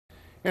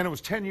And it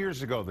was 10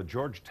 years ago that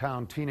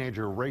Georgetown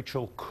teenager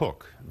Rachel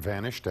Cooke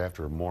vanished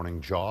after a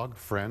morning jog.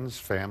 Friends,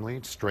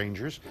 family,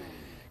 strangers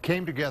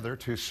came together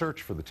to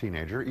search for the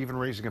teenager, even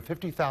raising a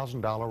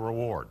 $50,000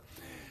 reward.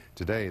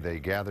 Today, they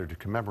gathered to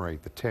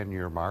commemorate the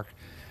 10-year mark.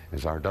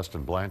 As our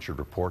Dustin Blanchard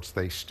reports,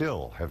 they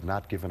still have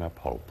not given up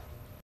hope.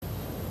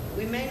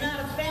 We may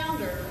not have found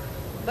her,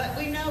 but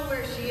we know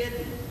where she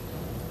is.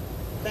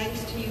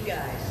 Thanks to you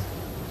guys.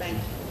 Thank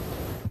you.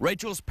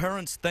 Rachel's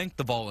parents thank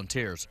the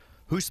volunteers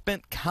who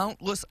spent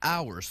countless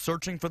hours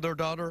searching for their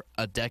daughter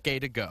a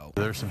decade ago.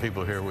 There's some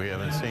people here we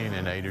haven't seen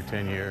in 8 or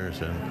 10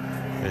 years,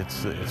 and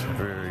it's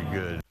very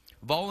good.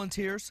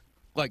 Volunteers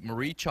like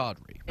Marie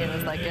Chaudhry. It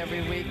was like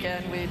every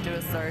weekend we'd do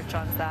a search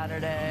on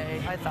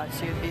Saturday. I thought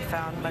she would be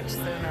found much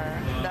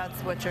sooner.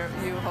 That's what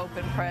you hope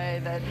and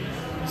pray, that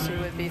she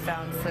would be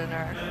found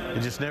sooner. It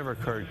just never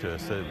occurred to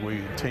us that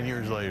 10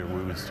 years later,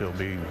 we would still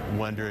be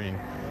wondering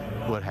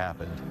what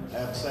happened. I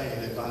have to say,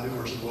 if I knew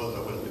where she was,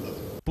 I wouldn't be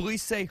looking.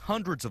 Police say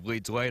hundreds of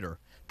leads later,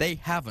 they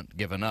haven't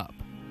given up.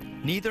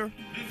 Neither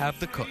have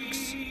the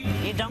Cookes.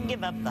 You don't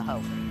give up the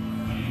hope.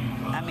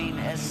 I mean,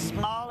 as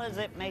small as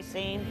it may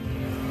seem,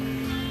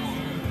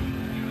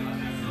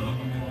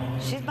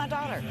 she's my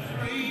daughter.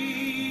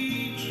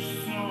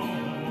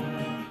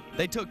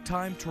 They took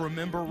time to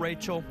remember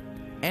Rachel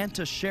and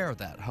to share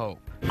that hope.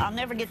 I'll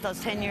never get those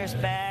 10 years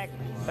back,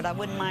 but I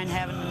wouldn't mind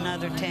having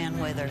another 10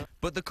 with her.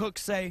 But the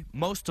Cookes say,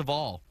 most of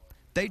all,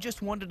 they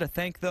just wanted to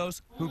thank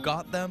those who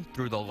got them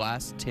through the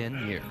last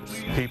 10 years.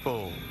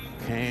 People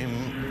came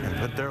and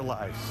put their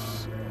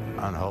lives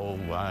on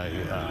hold while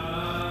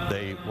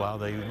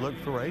they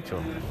looked for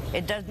Rachel.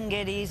 It doesn't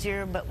get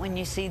easier, but when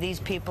you see these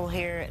people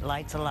here, it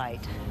lights a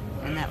light,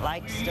 and that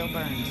light still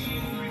burns.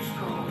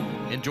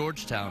 In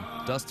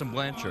Georgetown, Dustin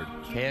Blanchard,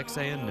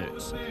 KXAN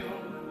News.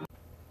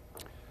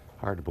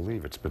 Hard to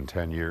believe it's been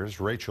 10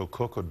 years. Rachel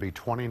Cooke would be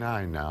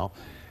 29 now,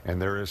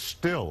 and there is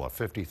still a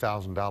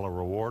 $50,000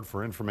 reward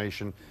for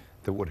information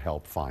that would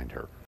help find her.